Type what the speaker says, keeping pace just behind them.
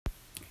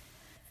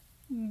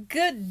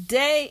Good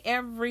day,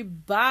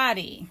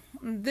 everybody.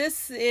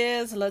 This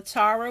is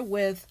Latara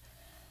with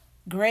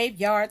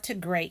Graveyard to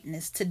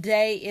Greatness.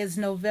 Today is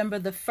November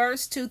the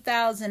 1st,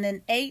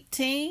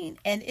 2018,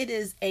 and it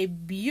is a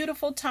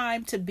beautiful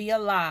time to be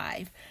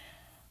alive.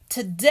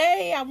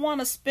 Today, I want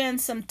to spend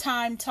some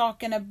time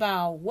talking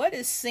about what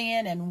is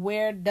sin and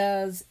where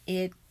does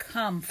it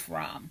come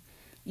from.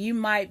 You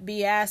might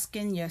be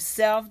asking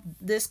yourself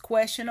this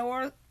question,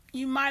 or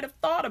you might have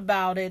thought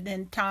about it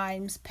in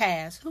times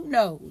past. Who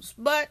knows?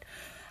 But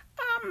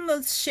I'm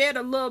going to shed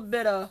a little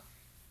bit of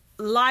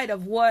light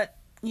of what,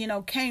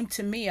 came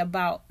to me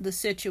about the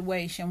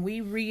situation.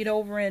 We read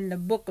over in the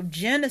book of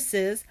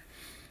Genesis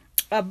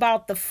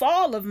about the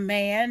fall of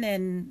man,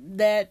 and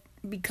that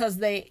because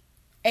they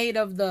ate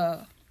of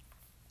the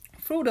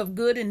fruit of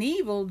good and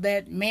evil,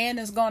 that man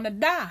is going to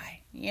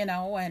die,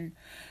 and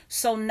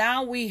so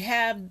now we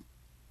have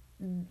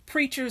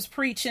preachers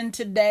preaching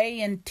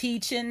today and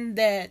teaching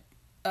that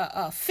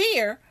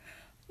fear,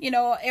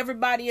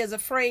 everybody is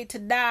afraid to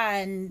die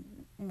and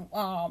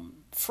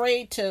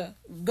afraid to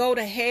go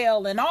to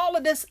hell and all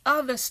of this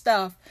other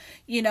stuff,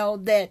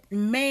 that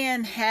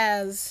man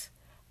has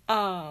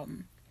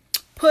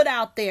put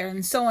out there.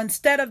 And so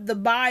instead of the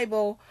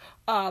Bible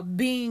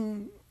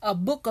being a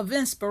book of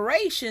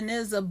inspiration,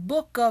 is a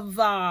book of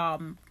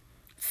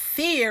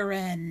fear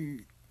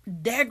and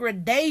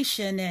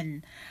degradation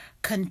and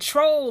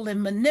control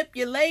and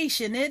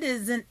manipulation. It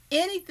isn't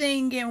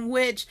anything in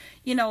which,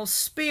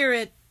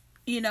 spirit,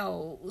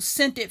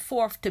 sent it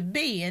forth to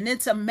be. And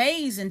it's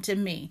amazing to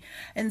me.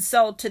 And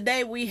so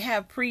today we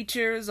have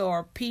preachers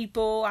or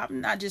people,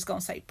 I'm not just going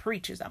to say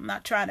preachers, I'm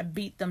not trying to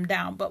beat them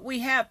down, but we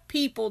have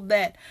people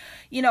that,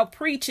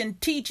 preach and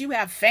teach. You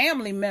have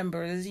family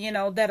members,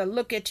 that'll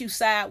look at you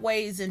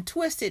sideways and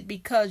twist it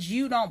because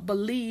you don't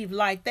believe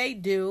like they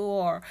do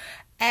or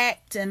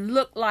act and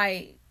look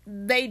like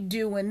they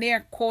do in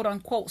their quote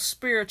unquote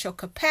spiritual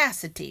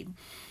capacity.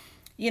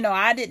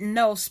 I didn't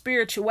know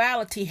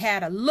spirituality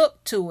had a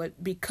look to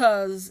it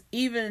because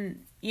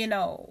even,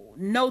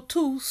 no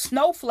two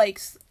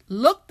snowflakes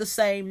look the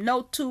same.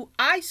 No two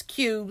ice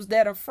cubes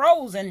that are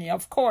frozen.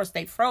 Of course,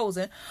 they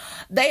frozen.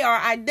 They are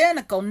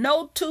identical.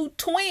 No two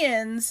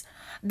twins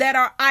that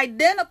are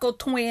identical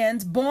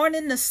twins born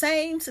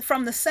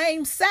from the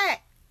same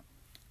sack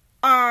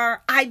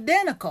are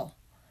identical.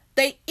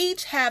 They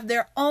each have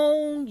their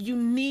own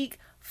unique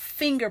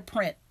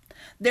fingerprint,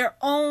 their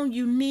own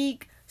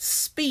unique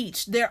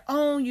speech, their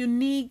own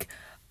unique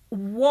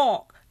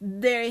walk.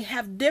 They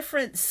have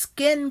different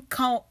skin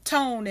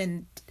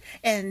tone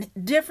and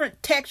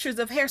different textures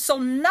of hair. So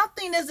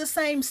nothing is the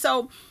same.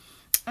 So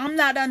I'm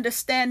not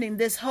understanding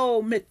this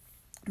whole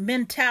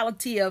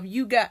mentality of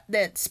you got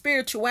that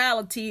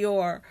spirituality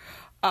or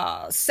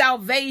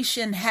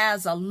salvation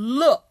has a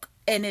look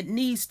and it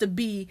needs to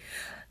be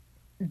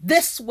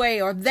this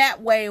way or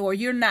that way, or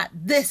you're not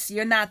this,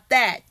 you're not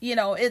that.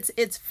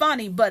 It's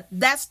funny, but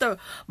that's the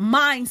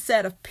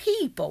mindset of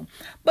people.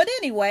 But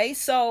anyway,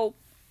 so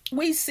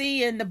we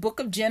see in the book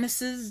of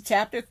Genesis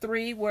chapter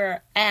 3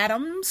 where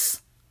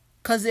Adams,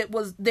 because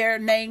their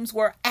names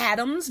were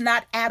Adams,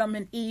 not Adam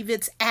and Eve,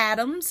 it's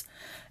Adams.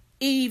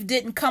 Eve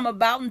didn't come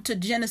about until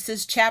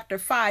Genesis chapter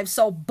 5.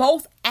 So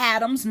both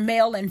Adams,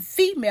 male and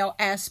female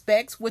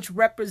aspects, which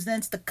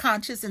represents the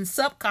conscious and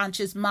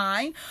subconscious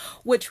mind,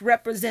 which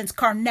represents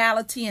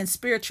carnality and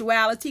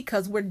spirituality,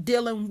 because we're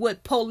dealing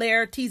with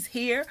polarities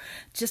here,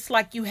 just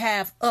like you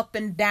have up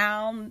and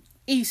down,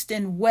 east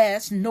and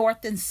west,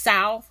 north and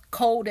south,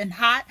 cold and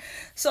hot.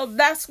 So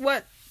that's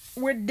what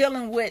we're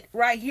dealing with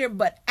right here.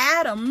 But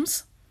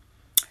Adams,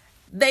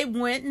 they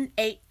went and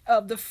ate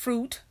of the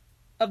fruit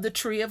of the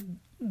tree of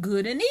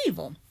good and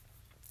evil,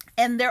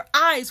 and their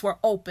eyes were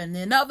open.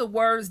 In other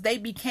words, they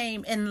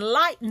became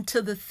enlightened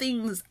to the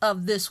things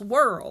of this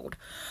world.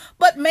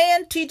 But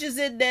man teaches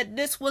it that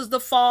this was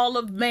the fall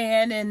of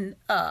man and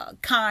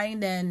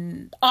kind,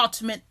 and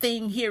ultimate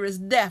thing here is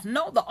death.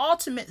 No, the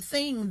ultimate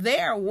thing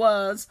there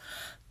was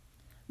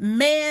for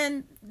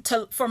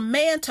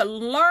man to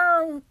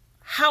learn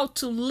how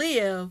to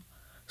live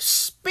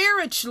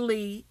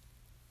spiritually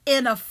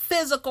in a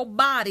physical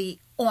body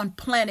on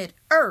planet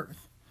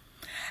Earth.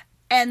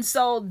 And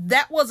so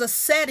that was a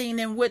setting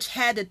in which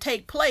had to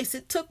take place.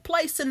 It took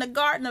place in the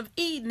Garden of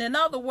Eden. In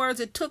other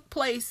words,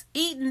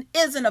 Eden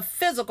isn't a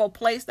physical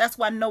place. That's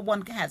why no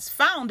one has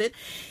found it.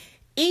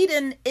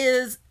 Eden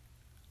is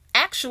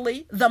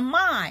actually the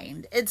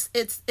mind. It's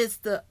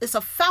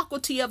a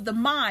faculty of the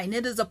mind.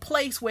 It is a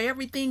place where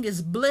everything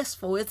is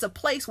blissful. It's a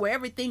place where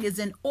everything is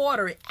in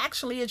order.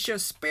 Actually, it's your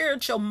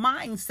spiritual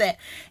mindset.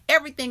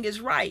 Everything is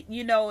right.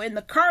 In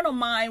the carnal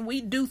mind, we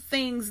do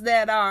things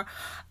that are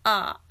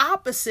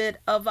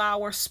opposite of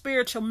our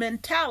spiritual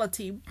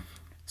mentality.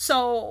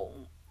 So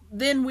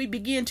then we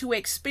begin to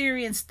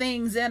experience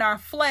things in our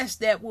flesh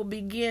that will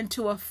begin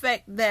to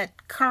affect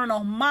that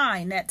carnal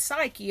mind, that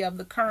psyche of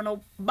the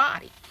carnal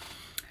body.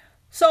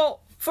 So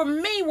for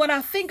me, when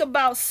I think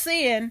about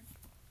sin,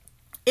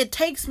 it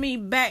takes me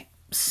back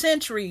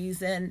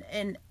centuries and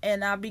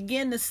I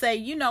begin to say,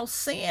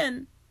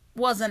 sin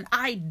was an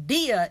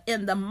idea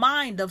in the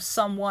mind of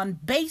someone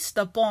based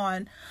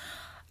upon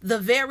the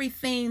very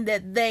thing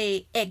that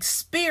they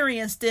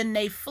experienced in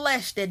their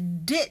flesh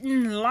that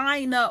didn't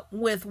line up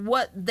with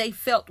what they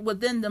felt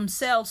within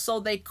themselves, so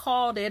they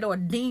called it or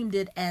deemed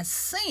it as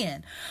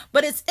sin.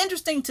 But it's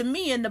interesting to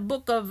me in the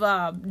book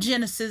of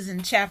Genesis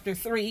in chapter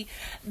 3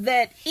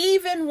 that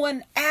even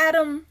when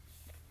Adam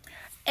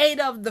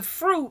ate of the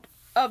fruit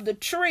of the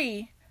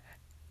tree,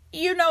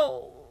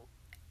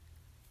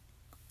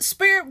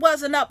 Spirit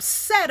wasn't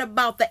upset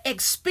about the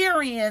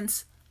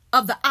experience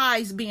of the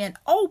eyes being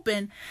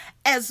open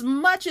as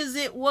much as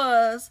it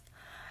was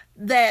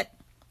that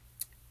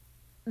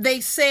they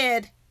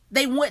said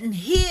they wouldn't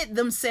hid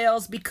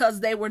themselves because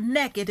they were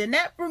naked. And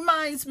that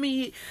reminds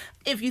me,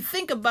 if you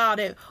think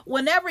about it,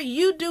 whenever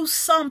you do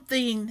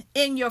something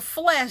in your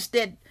flesh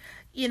that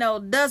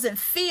doesn't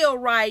feel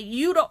right,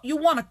 you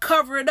want to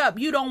cover it up.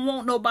 You don't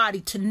want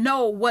nobody to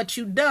know what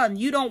you've done.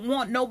 You don't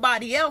want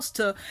nobody else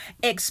to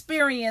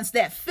experience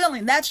that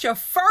feeling. That's your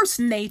first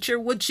nature,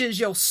 which is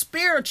your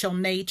spiritual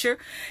nature,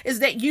 is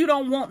that you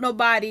don't want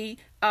nobody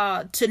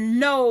to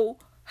know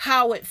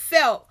how it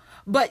felt.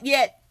 But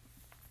yet,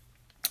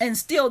 and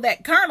still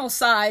that carnal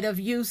side of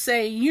you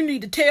say you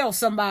need to tell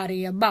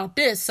somebody about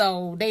this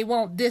so they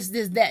want this,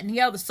 that, and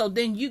the other. So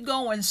then you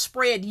go and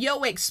spread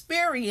your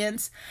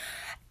experience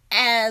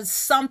as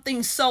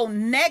something so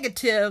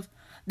negative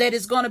that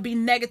is going to be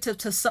negative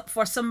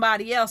for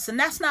somebody else. And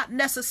that's not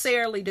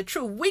necessarily the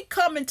truth. We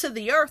come into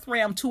the earth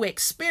realm to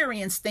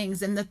experience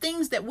things, and the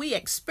things that we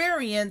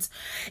experience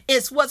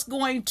is what's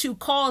going to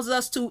cause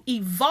us to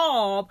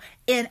evolve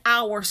in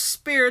our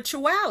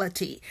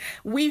spirituality.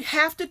 We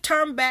have to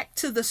return back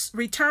to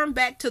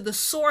the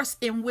source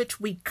in which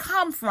we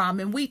come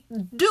from, and we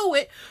do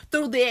it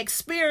through the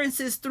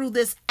experiences through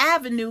this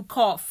avenue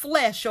called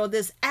flesh, or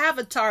this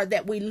avatar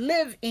that we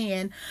live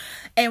in,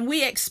 and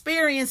we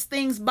experience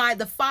things by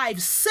the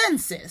five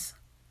senses.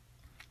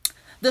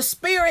 The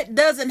spirit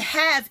doesn't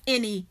have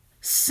any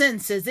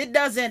senses. It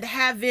doesn't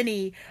have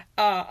any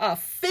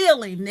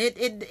feeling.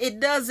 It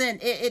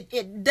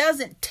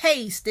doesn't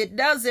taste. It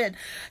doesn't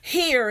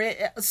hear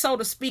it, so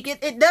to speak.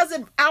 It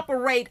doesn't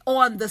operate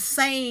on the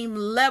same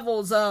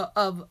levels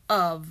of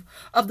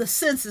the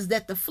senses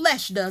that the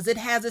flesh does. It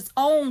has its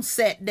own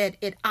set that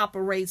it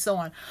operates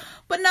on.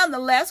 But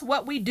nonetheless,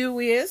 what we do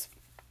is,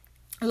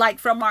 like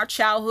from our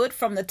childhood,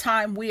 from the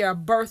time we are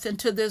birthed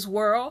into this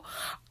world,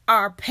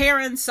 our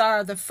parents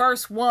are the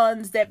first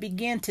ones that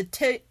begin to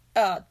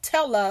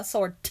tell us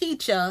or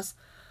teach us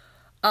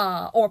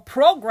or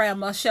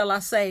program us, shall I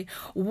say,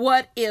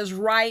 what is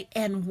right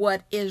and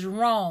what is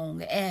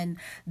wrong. And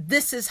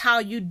this is how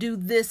you do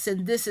this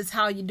and this is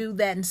how you do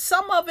that. And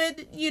some of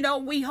it,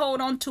 we hold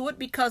on to it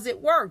because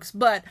it works.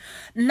 But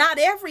not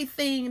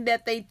everything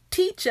that they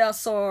teach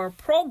us or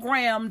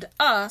programmed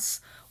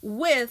us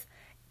with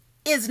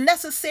is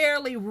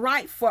necessarily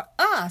right for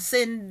us.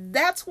 And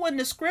that's when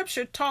the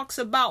scripture talks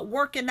about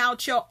working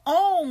out your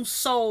own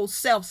soul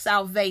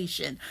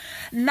self-salvation,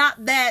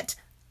 not that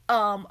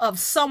of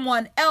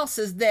someone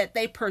else's that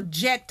they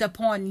project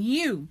upon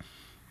you.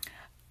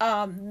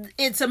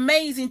 It's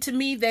amazing to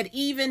me that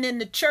even in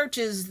the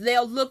churches,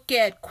 they'll look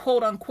at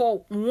quote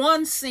unquote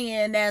one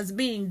sin as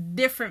being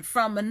different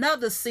from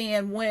another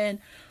sin,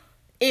 when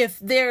if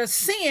there's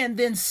sin,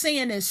 then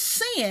sin is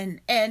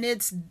sin, and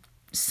it's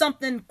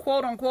something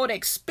quote unquote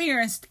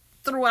experienced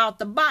throughout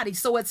the body.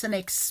 So it's an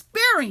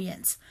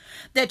experience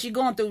that you're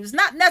going through. It's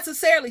not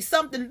necessarily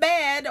something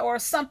bad or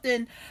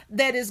something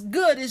that is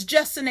good. It's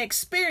just an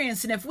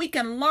experience. And if we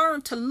can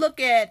learn to look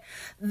at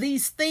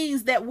these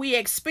things that we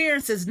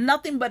experience as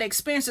nothing but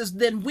experiences,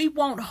 then we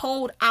won't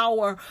hold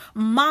our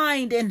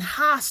mind in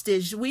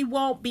hostage. We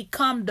won't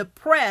become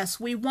depressed.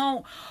 We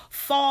won't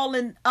fall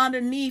in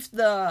underneath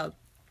the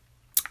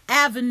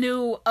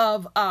avenue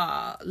of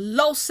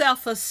low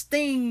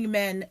self-esteem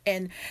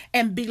and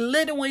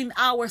belittling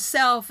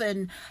ourselves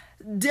and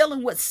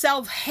dealing with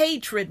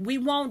self-hatred. We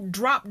won't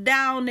drop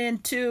down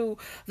into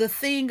the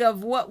thing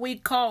of what we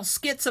call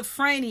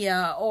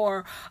schizophrenia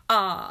or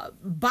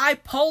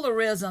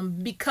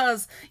bipolarism,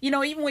 because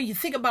even when you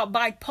think about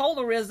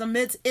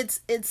bipolarism,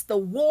 it's the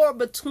war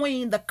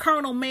between the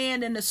carnal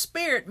man and the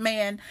spirit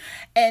man,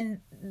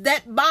 and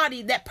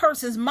that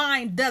person's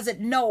mind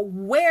doesn't know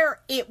where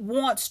it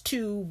wants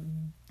to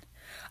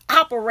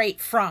operate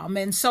from,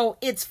 and so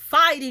it's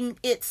fighting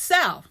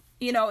itself.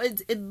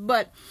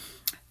 But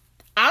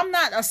I'm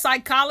not a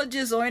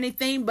psychologist or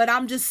anything, but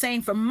I'm just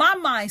saying from my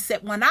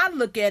mindset, when I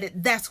look at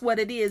it, that's what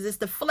it is. It's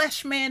the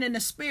flesh man and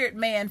the spirit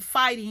man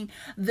fighting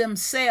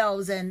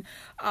themselves and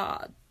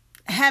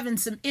having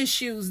some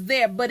issues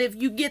there. But if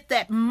you get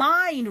that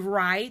mind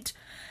right,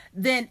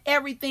 then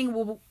everything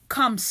will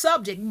come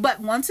subject.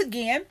 But once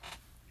again,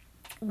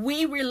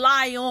 we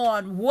rely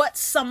on what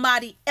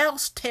somebody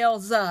else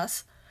tells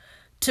us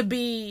to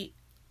be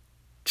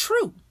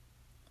true,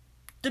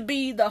 to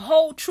be the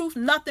whole truth,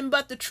 nothing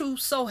but the truth,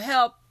 so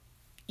help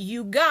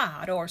you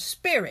God or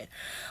spirit.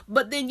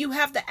 But then you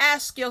have to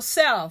ask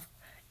yourself,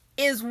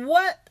 is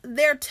what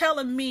they're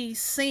telling me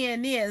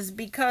sin is?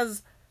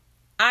 Because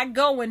I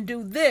go and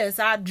do this,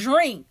 I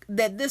drink,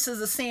 that this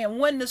is a sin.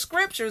 When the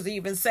scriptures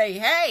even say,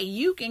 hey,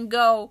 you can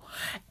go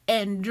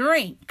and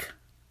drink.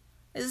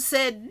 It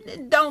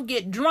said, don't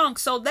get drunk.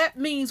 So that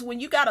means when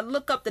you got to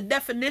look up the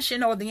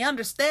definition or the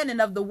understanding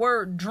of the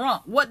word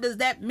drunk, what does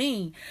that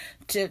mean?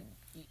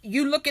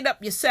 You look it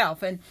up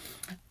yourself, and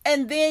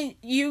then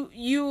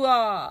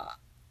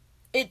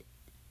it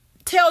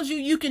tells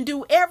you can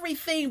do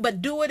everything,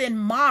 but do it in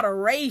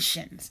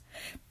moderation.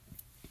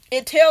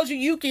 It tells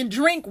you can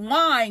drink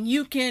wine,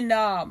 you can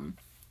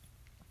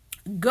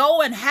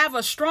go and have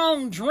a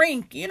strong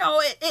drink,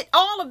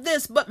 all of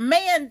this, but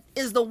man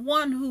is the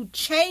one who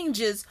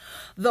changes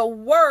the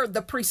word,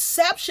 the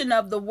perception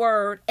of the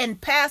word,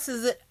 and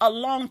passes it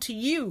along to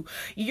you.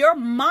 Your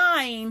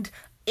mind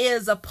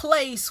is a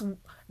place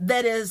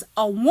that is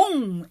a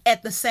womb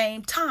at the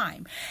same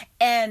time.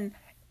 And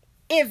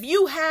if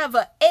you have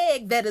an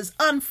egg that is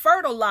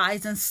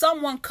unfertilized and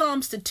someone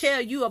comes to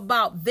tell you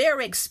about their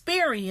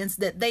experience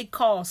that they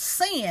call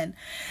sin,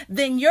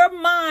 then your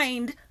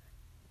mind,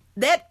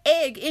 that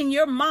egg in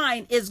your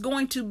mind is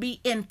going to be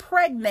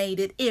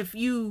impregnated if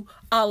you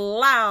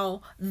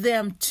allow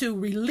them to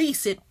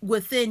release it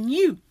within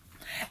you.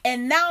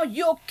 And now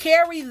you'll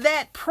carry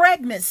that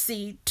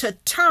pregnancy to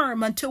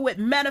term until it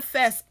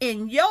manifests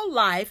in your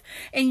life,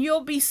 and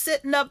you'll be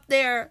sitting up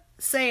there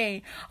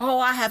saying, oh,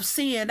 I have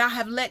sinned, I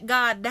have let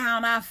God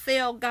down, I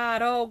failed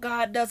God, oh,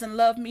 God doesn't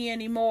love me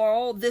anymore,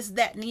 oh, this,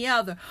 that, and the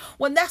other.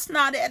 When that's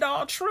not at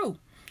all true.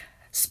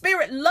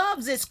 Spirit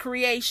loves its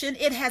creation.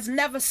 It has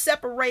never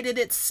separated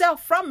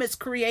itself from its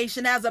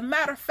creation. As a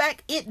matter of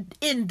fact, it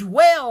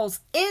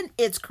indwells in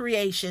its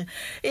creation.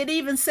 It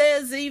even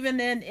says, even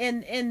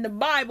in the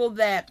Bible,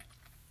 that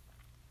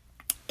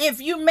if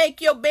you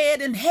make your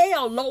bed in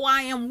hell, lo,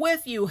 I am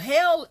with you.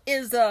 Hell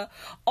is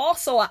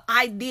also an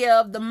idea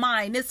of the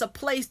mind. It's a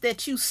place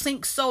that you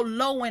sink so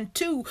low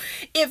into.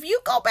 If you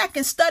go back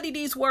and study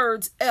these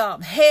words,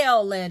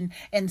 hell and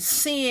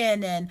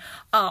sin and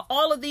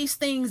all of these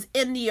things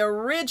in the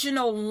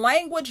original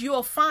language,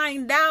 you'll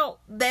find out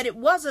that it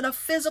wasn't a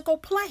physical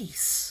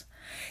place.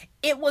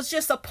 It was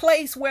just a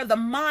place where the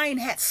mind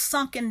had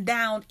sunken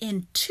down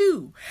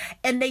into,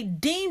 and they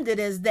deemed it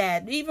as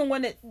that. Even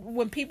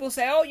when people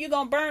say, oh, you're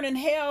going to burn in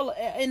hell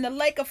in the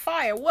lake of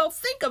fire. Well,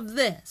 think of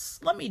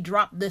this. Let me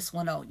drop this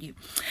one on you.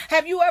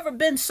 Have you ever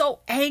been so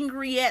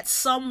angry at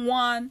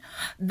someone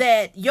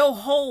that your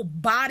whole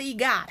body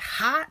got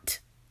hot?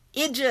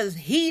 It just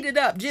heated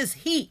up, just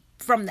heat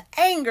from the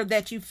anger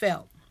that you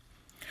felt.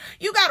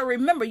 You got to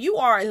remember, you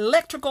are an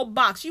electrical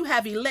box. You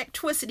have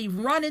electricity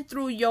running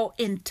through your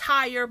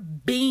entire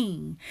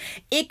being.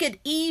 It could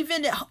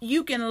even,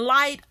 you can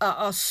light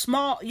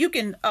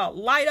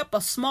light up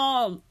a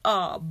small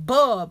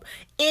bulb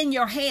in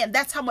your hand.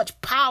 That's how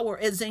much power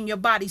is in your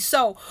body.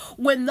 So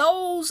when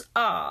those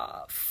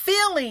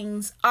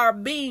feelings are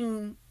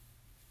being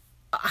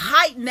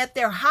heightened at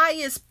their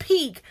highest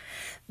peak,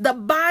 the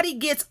body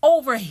gets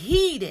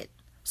overheated.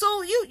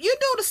 So you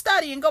do the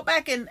study and go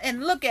back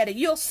and look at it.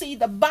 You'll see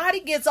the body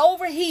gets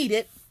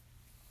overheated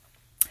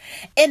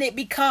and it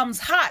becomes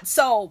hot.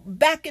 So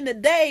back in the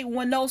day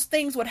when those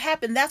things would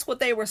happen, that's what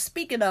they were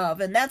speaking of.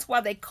 And that's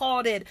why they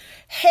called it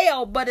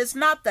hell. But it's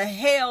not the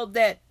hell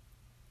that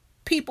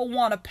people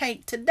want to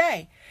paint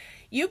today.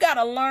 You got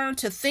to learn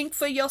to think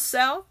for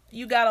yourself.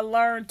 You got to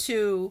learn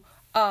to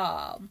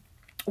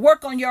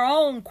work on your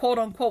own quote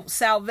unquote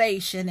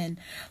salvation and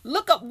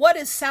look up what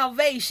is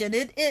salvation.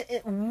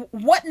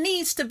 What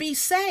needs to be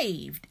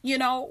saved,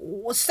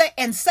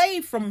 and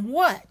saved from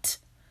what?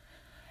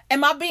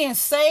 Am I being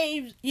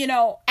saved,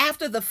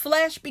 after the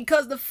flesh?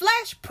 Because the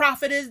flesh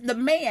profited the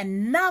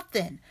man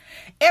nothing.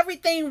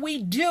 Everything we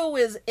do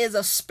is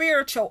a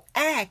spiritual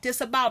act.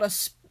 It's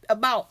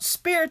about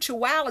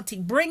spirituality,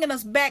 bringing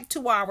us back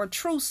to our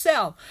true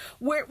self.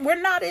 We're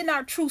not in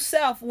our true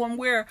self when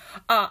we're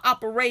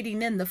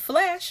operating in the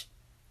flesh.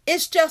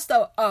 It's just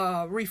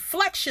a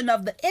reflection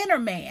of the inner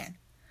man,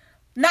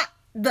 not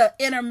the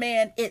inner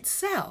man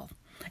itself.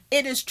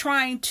 It is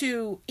trying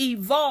to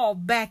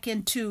evolve back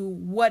into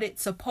what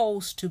it's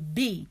supposed to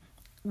be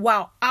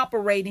while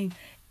operating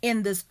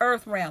in this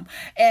earth realm.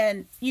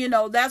 And,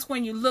 that's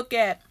when you look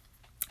at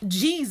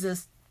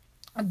Jesus.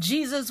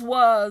 Jesus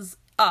was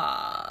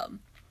a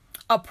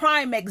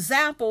prime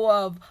example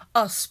of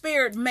a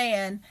spirit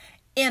man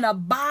in a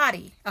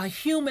body, a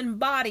human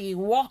body,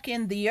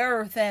 walking the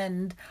earth,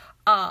 and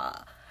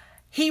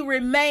he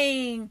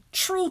remained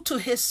true to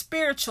his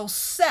spiritual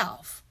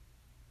self.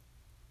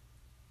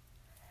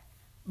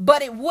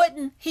 But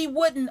he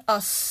wouldn't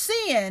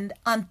ascend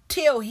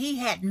until he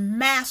had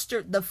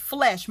mastered the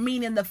flesh,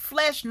 meaning the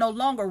flesh no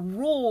longer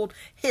ruled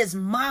his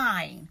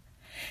mind.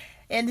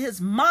 And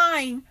his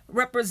mind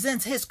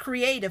represents his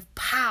creative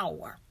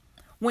power.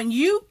 When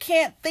you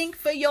can't think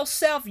for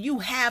yourself, you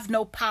have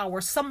no power.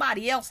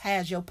 Somebody else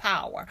has your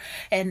power.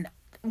 And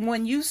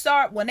when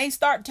they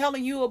start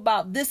telling you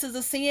about this is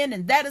a sin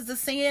and that is a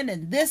sin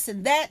and this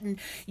and that, and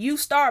you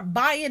start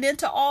buying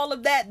into all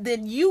of that,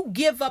 then you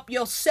give up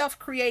your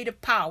self-creative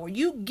power.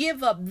 You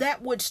give up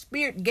that which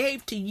Spirit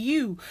gave to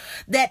you,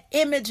 that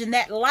image and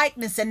that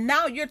likeness, and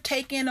now you're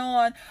taking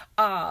on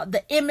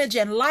the image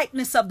and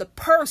likeness of the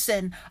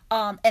person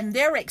and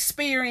their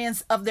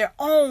experience of their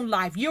own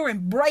life. You're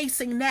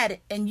embracing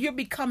that, and you're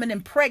becoming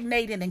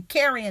impregnated and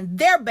carrying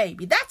their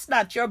baby. That's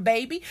not your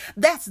baby.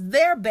 That's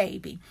their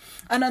baby.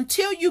 And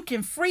until you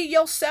can free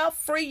yourself,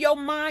 free your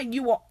mind,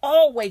 you will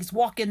always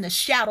walk in the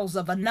shadows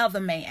of another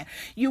man.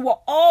 You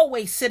will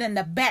always sit in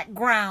the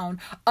background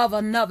of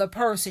another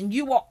person.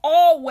 You will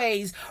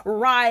always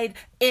ride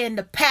in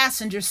the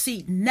passenger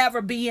seat,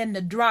 never be in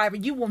the driver.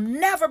 You will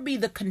never be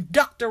the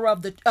conductor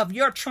of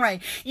your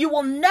train. You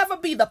will never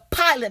be the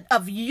pilot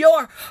of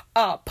your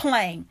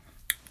plane.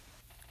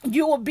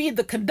 You will be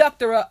the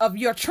conductor of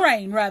your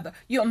train, rather.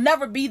 You'll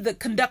never be the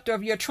conductor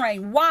of your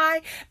train.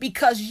 Why?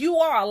 Because you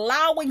are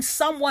allowing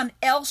someone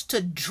else to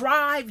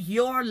drive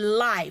your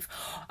life.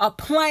 A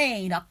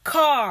plane, a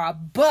car, a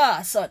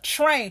bus, a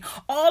train,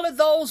 all of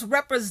those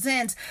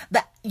represents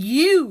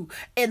you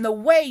and the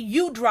way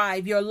you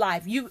drive your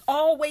life. You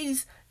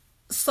always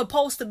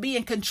supposed to be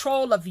in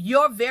control of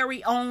your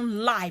very own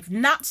life,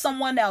 not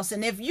someone else.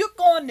 And if you're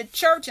going to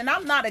church, and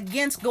I'm not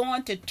against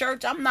going to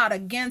church, I'm not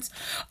against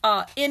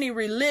any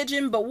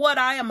religion, but what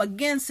I am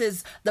against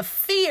is the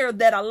fear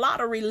that a lot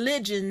of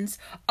religions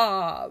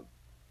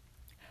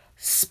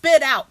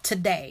spit out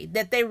today,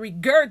 that they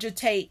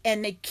regurgitate,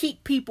 and they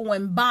keep people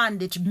in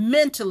bondage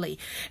mentally.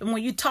 And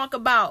when you talk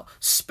about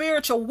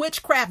spiritual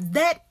witchcraft,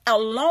 that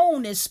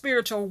alone is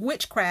spiritual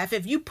witchcraft.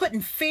 If you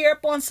putting fear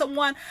upon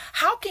someone,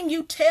 how can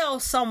you tell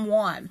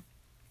someone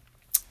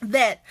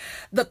that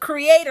the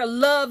Creator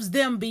loves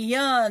them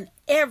beyond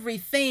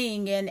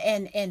everything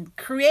and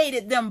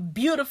created them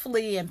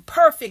beautifully and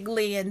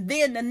perfectly, and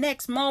then the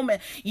next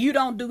moment you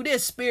don't do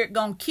this, Spirit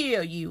gonna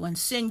kill you and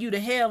send you to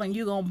hell and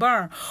you gonna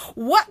burn?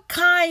 What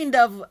kind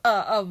of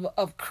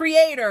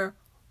Creator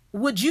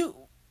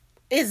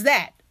is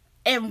that?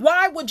 And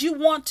why would you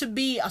want to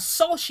be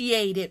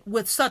associated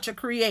with such a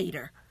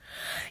Creator?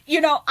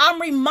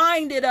 I'm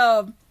reminded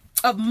of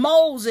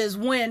Moses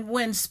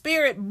when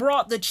Spirit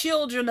brought the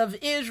children of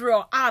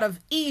Israel out of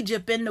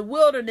Egypt in the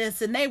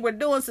wilderness, and they were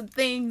doing some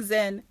things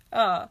and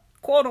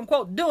quote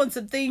unquote doing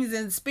some things,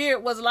 and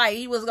Spirit was like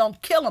he was gonna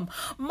kill them.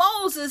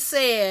 Moses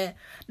said,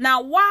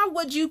 now why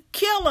would you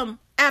kill them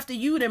after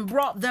you done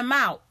brought them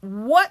out?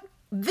 What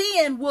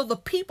then will the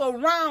people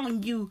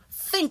around you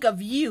think of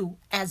you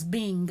as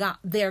being God,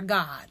 their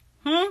God?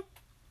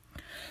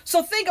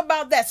 So think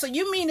about that. So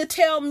you mean to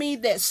tell me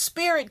that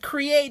Spirit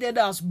created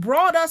us,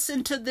 brought us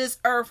into this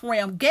earth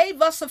realm,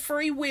 gave us a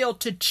free will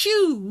to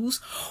choose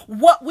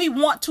what we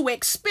want to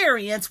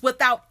experience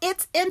without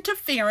its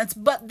interference,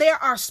 but there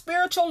are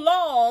spiritual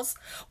laws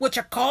which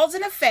are cause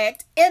and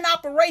effect in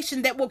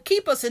operation that will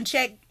keep us in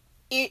check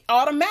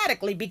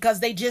automatically because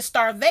they just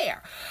are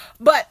there.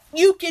 But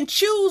you can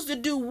choose to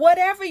do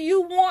whatever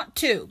you want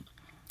to,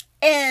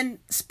 and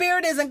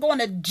Spirit isn't going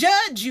to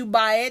judge you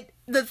by it.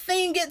 The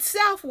thing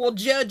itself will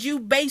judge you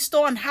based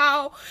on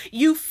how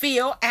you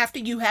feel after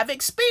you have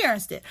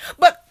experienced it.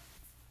 But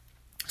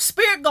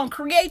Spirit gonna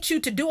create you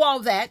to do all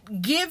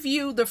that, give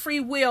you the free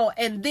will,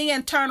 and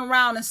then turn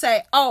around and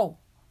say, oh,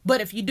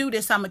 but if you do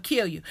this, I'm gonna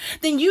kill you.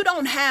 Then you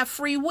don't have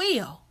free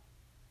will.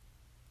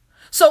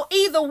 So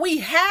either we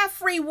have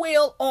free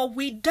will or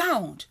we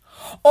don't.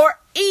 Or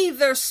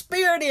either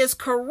Spirit is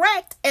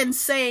correct in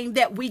saying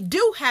that we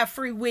do have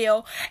free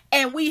will,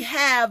 and we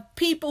have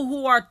people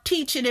who are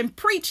teaching and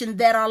preaching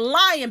that are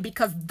lying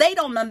because they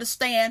don't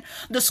understand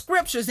the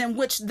scriptures in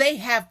which they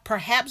have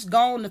perhaps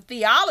gone to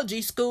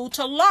theology school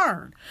to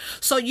learn.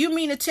 So you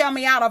mean to tell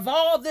me out of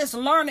all this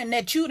learning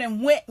that you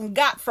done went and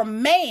got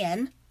from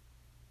man,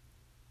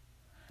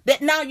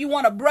 that now you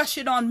want to brush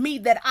it on me,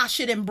 that I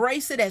should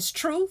embrace it as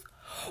truth?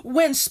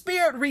 When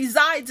Spirit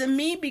resides in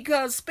me,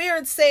 because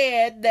Spirit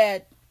said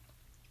that,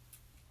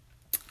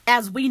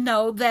 as we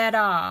know,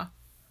 that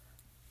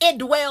it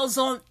dwells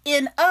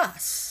in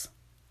us.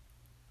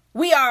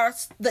 We are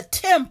the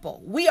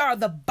temple. We are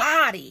the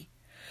body.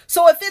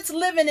 So if it's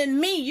living in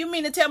me, you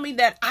mean to tell me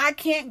that I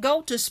can't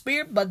go to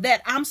Spirit, but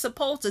that I'm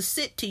supposed to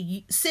sit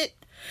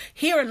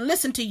here and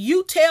listen to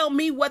you tell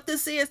me what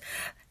this is?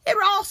 It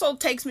also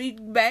takes me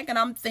back, and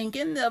I'm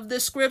thinking of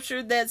this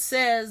scripture that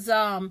says,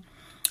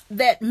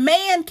 that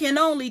man can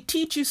only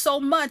teach you so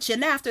much,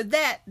 and after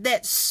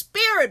that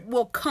Spirit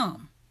will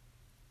come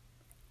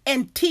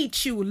and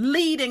teach you,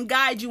 lead and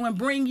guide you, and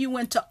bring you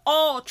into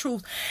all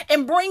truth,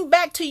 and bring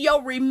back to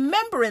your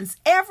remembrance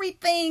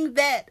everything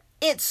that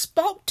it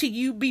spoke to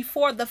you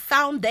before the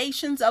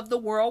foundations of the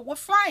world were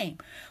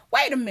framed.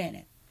 Wait a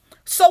minute.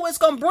 So it's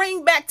going to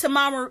bring back to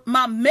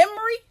my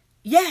memory?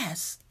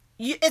 Yes.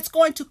 It's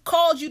going to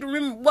cause you to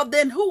remember. Well,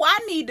 then who I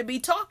need to be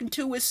talking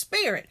to is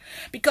Spirit.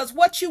 Because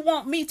what you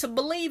want me to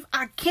believe,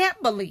 I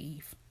can't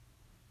believe.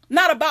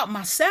 Not about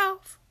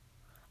myself.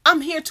 I'm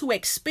here to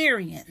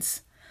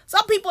experience.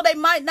 Some people, they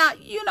might not,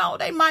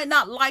 they might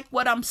not like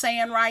what I'm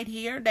saying right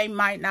here. They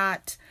might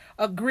not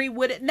agree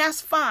with it, and that's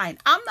fine.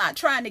 I'm not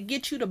trying to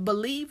get you to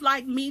believe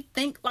like me,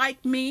 think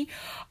like me,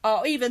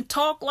 or even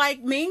talk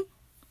like me.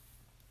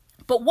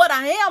 But what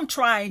I am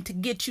trying to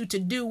get you to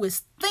do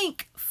is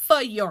think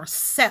for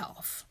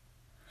yourself.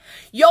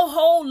 Your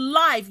whole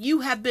life, you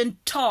have been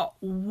taught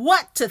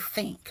what to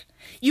think.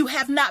 You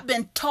have not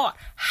been taught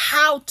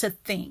how to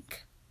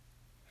think.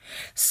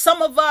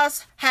 Some of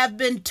us have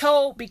been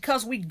told,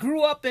 because we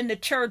grew up in the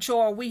church,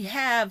 or we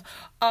have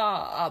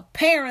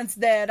parents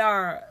that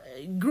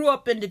grew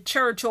up in the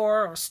church,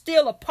 or are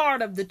still a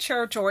part of the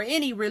church, or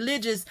any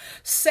religious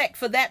sect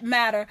for that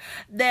matter,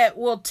 that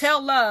will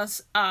tell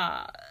us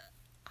what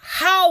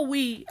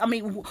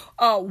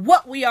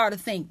we are to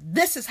think.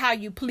 This is how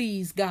you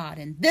please God,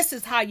 and this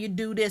is how you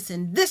do this,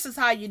 and this is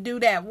how you do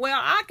that. Well,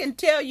 I can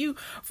tell you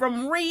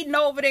from reading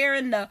over there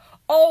in the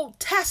Old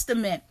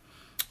Testament,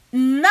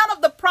 none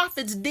of the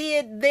prophets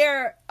did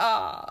their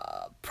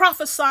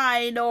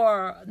prophesying,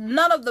 or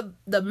none of the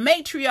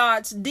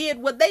matriarchs did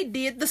what they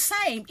did the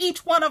same.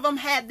 Each one of them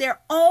had their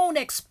own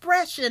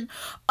expression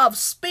of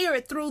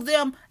spirit through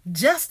them,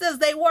 just as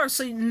they were.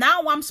 So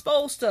now I'm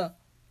supposed to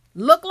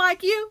look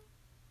like you?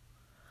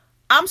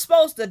 I'm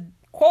supposed to,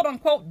 quote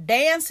unquote,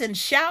 dance and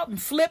shout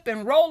and flip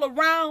and roll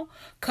around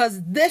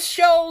because this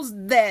shows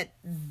that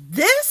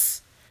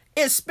this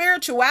is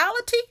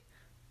spirituality?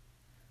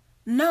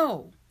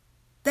 No.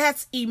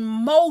 That's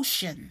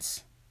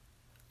emotions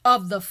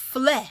of the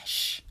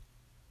flesh.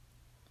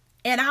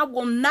 And I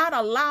will not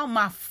allow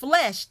my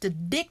flesh to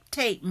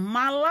dictate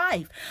my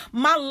life.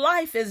 My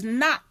life is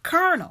not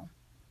carnal.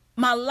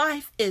 My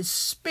life is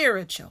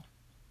spiritual.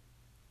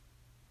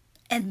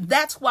 And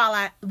that's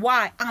why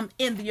I'm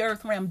in the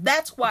earth realm.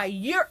 That's why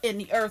you're in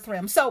the earth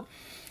realm. So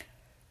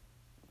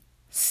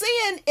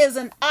sin is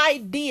an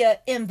idea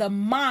in the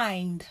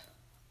mind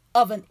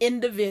of an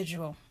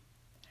individual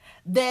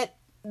that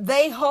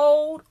they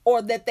hold,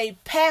 or that they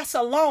pass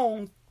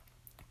along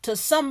to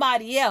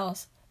somebody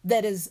else,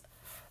 that is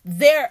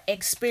their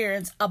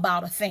experience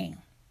about a thing.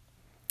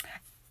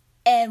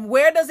 And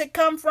where does it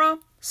come from?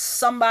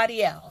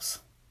 Somebody else.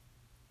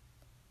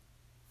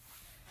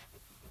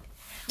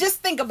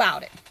 Just think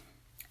about it.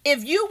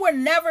 If you were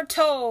never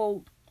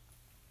told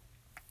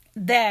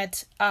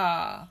that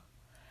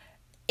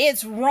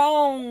it's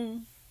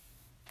wrong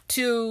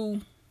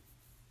to,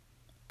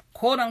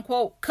 quote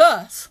unquote,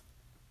 cuss,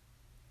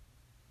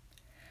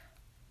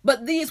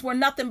 but these were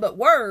nothing but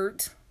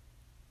words,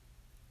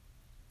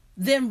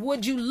 then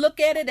would you look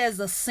at it as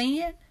a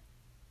sin?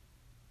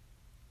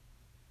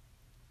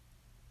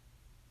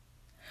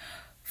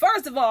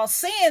 First of all,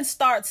 sin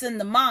starts in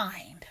the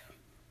mind.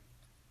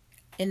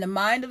 In the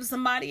mind of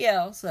somebody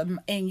else,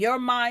 in your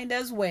mind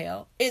as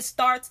well. It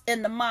starts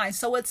in the mind.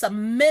 So it's a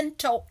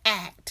mental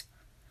act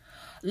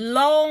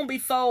long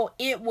before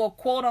it will,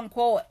 quote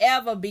unquote,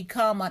 ever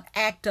become an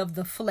act of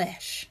the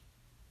flesh.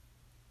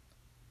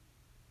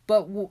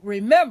 But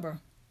remember,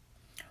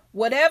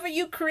 whatever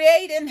you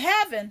create in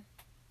heaven,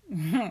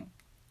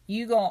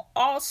 you're going to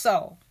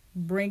also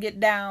bring it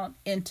down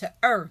into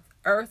earth.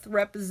 Earth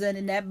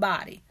representing that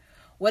body.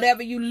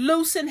 Whatever you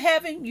loose in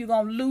heaven, you're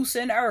going to loose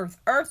in earth.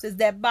 Earth is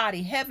that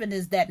body. Heaven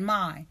is that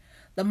mind.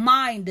 The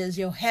mind is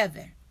your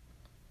heaven.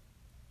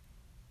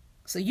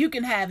 So you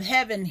can have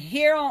heaven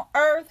here on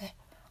earth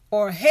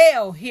or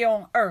hell here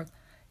on earth.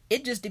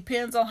 It just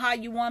depends on how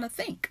you want to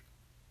think.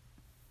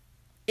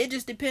 It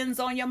just depends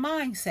on your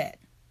mindset.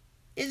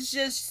 It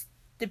just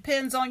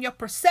depends on your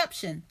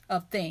perception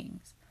of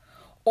things,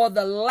 or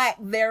the lack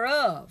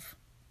thereof.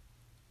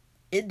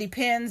 It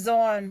depends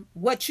on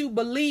what you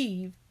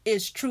believe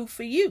is true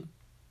for you.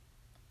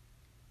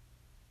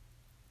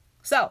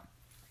 So,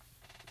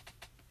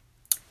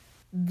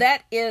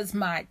 that is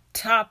my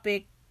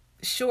topic,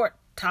 short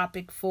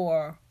topic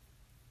for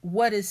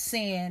what is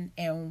sin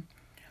and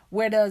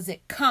where does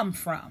it come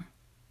from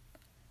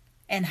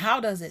and how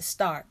does it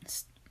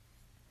start.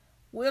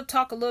 We'll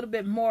talk a little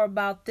bit more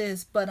about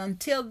this, but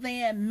until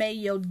then, may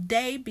your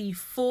day be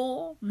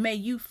full. May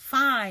you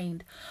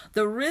find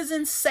the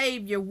risen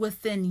Savior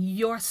within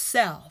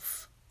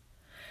yourself.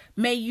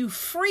 May you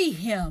free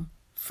him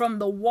from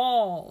the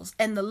walls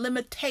and the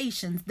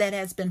limitations that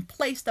has been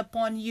placed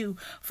upon you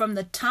from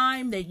the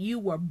time that you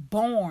were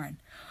born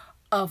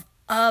of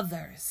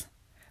others.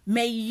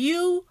 May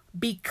you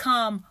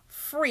become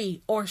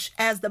free, or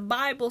as the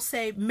Bible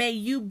says, may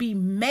you be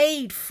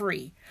made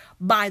free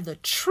by the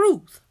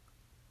truth.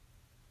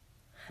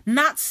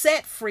 Not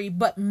set free,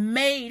 but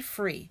made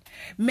free.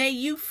 May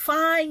you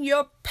find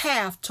your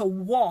path to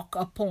walk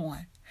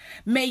upon.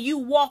 May you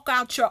walk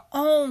out your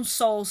own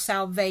soul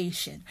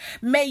salvation.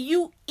 May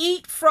you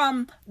eat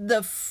from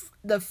the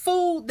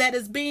food that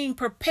is being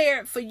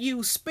prepared for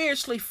you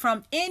spiritually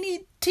from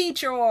any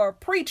teacher or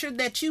preacher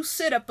that you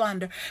sit up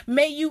under.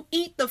 May you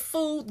eat the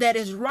food that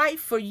is right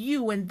for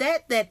you, and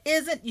that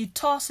isn't, you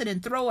toss it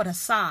and throw it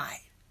aside.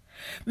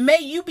 May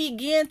you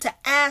begin to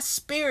ask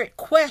spirit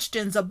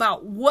questions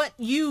about what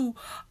you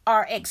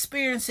are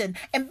experiencing,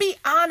 and be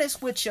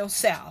honest with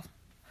yourself.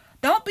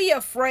 Don't be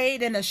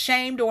afraid and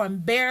ashamed or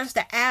embarrassed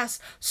to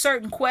ask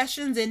certain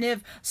questions. And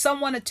if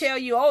someone will tell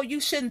you, oh, you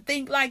shouldn't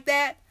think like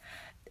that,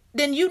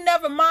 then you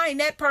never mind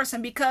that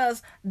person,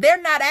 because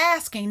they're not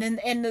asking.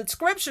 And the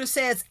scripture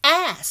says,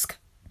 ask.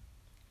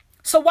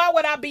 So why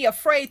would I be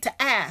afraid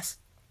to ask?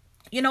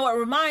 You know, it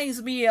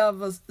reminds me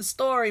of a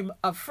story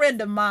a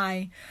friend of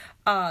mine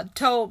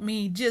told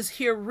me just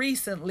here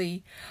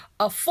recently.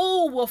 A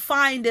fool will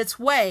find its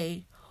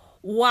way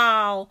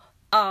while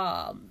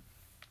the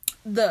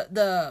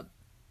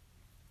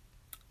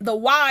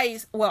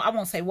wise, well, I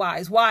won't say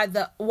wise,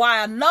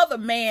 why another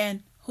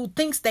man who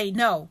thinks they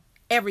know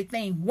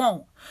everything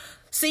won't.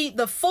 See,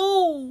 the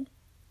fool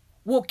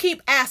will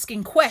keep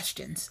asking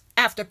questions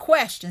after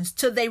questions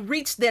till they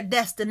reach their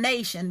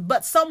destination.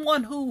 But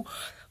someone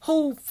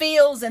who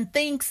feels and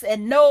thinks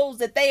and knows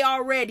that they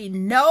already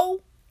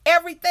know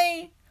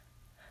everything,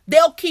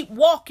 they'll keep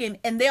walking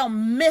and they'll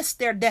miss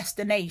their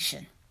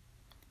destination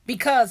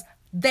because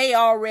they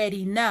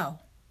already know.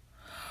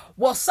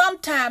 Well,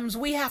 sometimes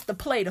we have to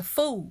play the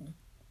fool,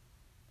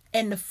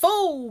 and the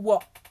fool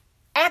will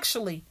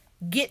actually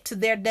get to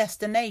their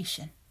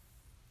destination.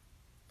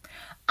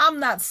 I'm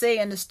not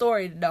saying the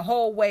story the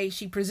whole way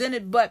she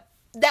presented, but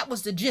that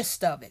was the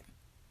gist of it.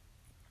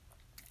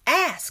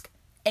 Ask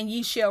and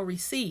ye shall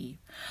receive.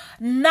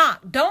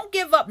 Knock. Don't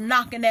give up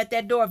knocking at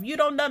that door. If you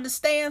don't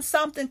understand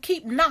something,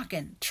 keep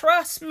knocking.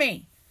 Trust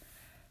me.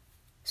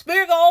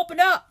 Spirit gonna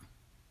open up.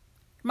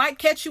 Might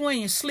catch you in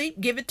your sleep,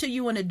 give it to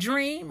you in a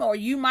dream, or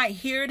you might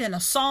hear it in a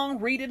song,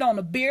 read it on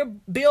a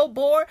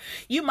billboard.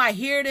 You might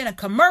hear it in a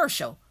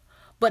commercial.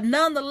 But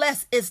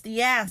nonetheless, it's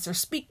the answer.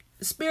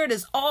 Spirit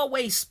is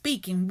always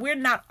speaking. We're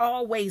not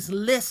always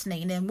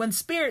listening. And when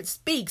Spirit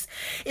speaks,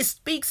 it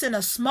speaks in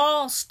a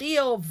small,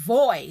 still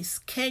voice.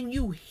 Can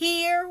you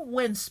hear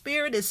when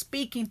Spirit is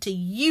speaking to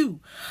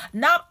you?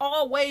 Not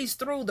always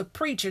through the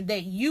preacher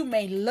that you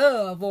may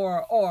love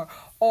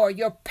or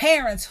your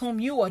parents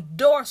whom you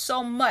adore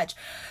so much.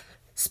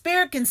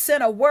 Spirit can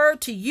send a word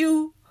to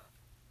you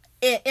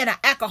in an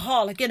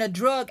alcoholic, in a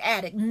drug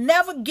addict.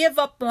 Never give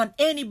up on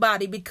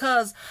anybody,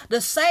 because the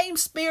same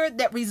Spirit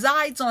that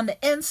resides on the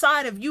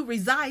inside of you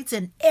resides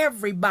in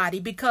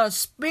everybody, because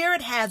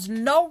Spirit has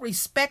no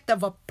respect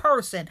of a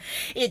person.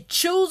 It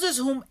chooses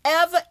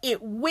whomever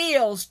it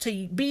wills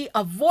to be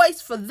a voice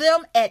for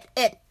them at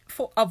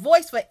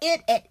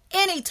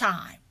any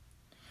time.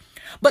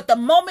 But the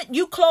moment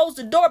you close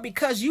the door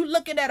because you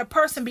looking at a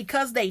person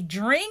because they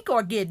drink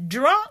or get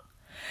drunk,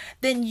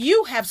 then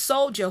you have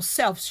sold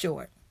yourself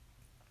short.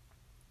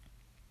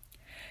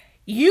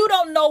 You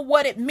don't know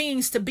what it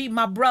means to be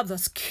my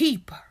brother's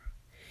keeper.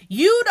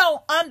 You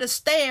don't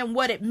understand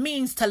what it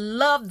means to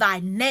love thy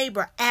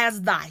neighbor as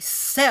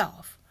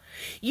thyself.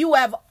 You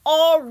have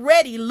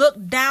already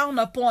looked down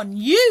upon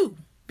you,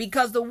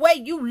 because the way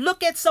you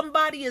look at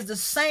somebody is the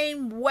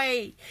same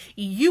way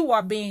you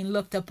are being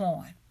looked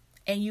upon.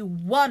 And you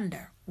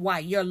wonder why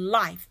your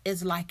life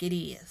is like it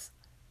is.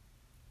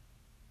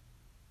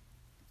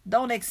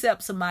 Don't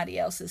accept somebody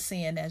else's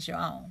sin as your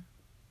own.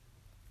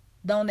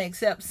 Don't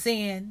accept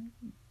sin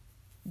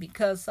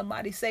because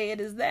somebody say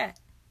it is that.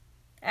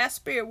 Ask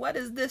Spirit, what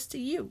is this to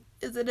you?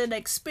 Is it an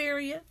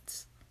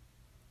experience?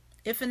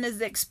 If it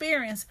is an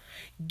experience,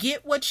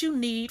 get what you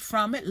need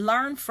from it,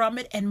 learn from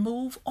it, and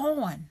move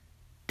on.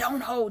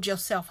 Don't hold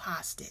yourself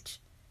hostage.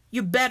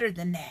 You're better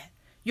than that.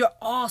 You're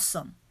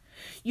awesome.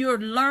 You're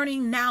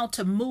learning now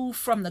to move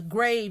from the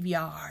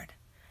graveyard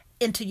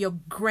into your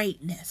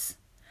greatness,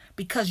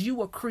 because you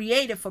were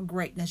created for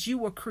greatness. You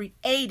were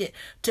created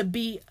to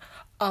be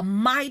a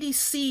mighty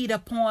seed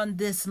upon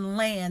this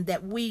land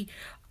that we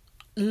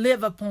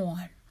live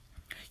upon.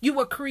 You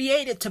were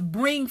created to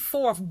bring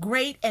forth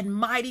great and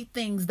mighty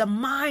things. The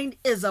mind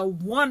is a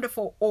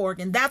wonderful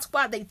organ. That's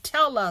why they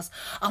tell us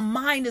a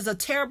mind is a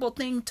terrible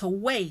thing to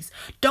waste.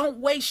 Don't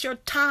waste your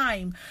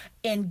time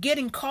in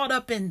getting caught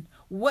up in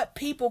what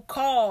people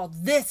call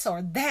this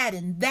or that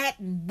and that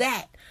and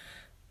that.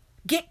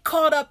 Get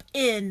caught up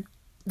in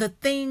the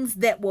things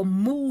that will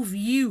move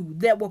you,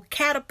 that will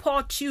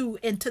catapult you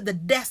into the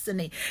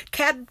destiny,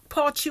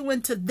 catapult you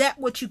into that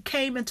which you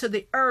came into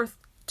the earth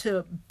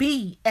to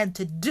be and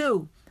to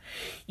do.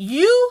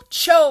 You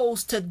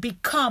chose to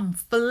become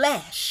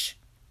flesh.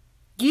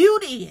 You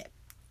did.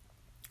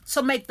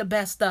 So make the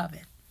best of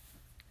it.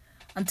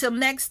 Until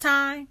next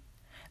time,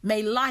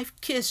 may life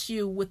kiss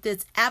you with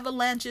its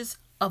avalanches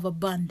of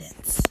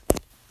abundance.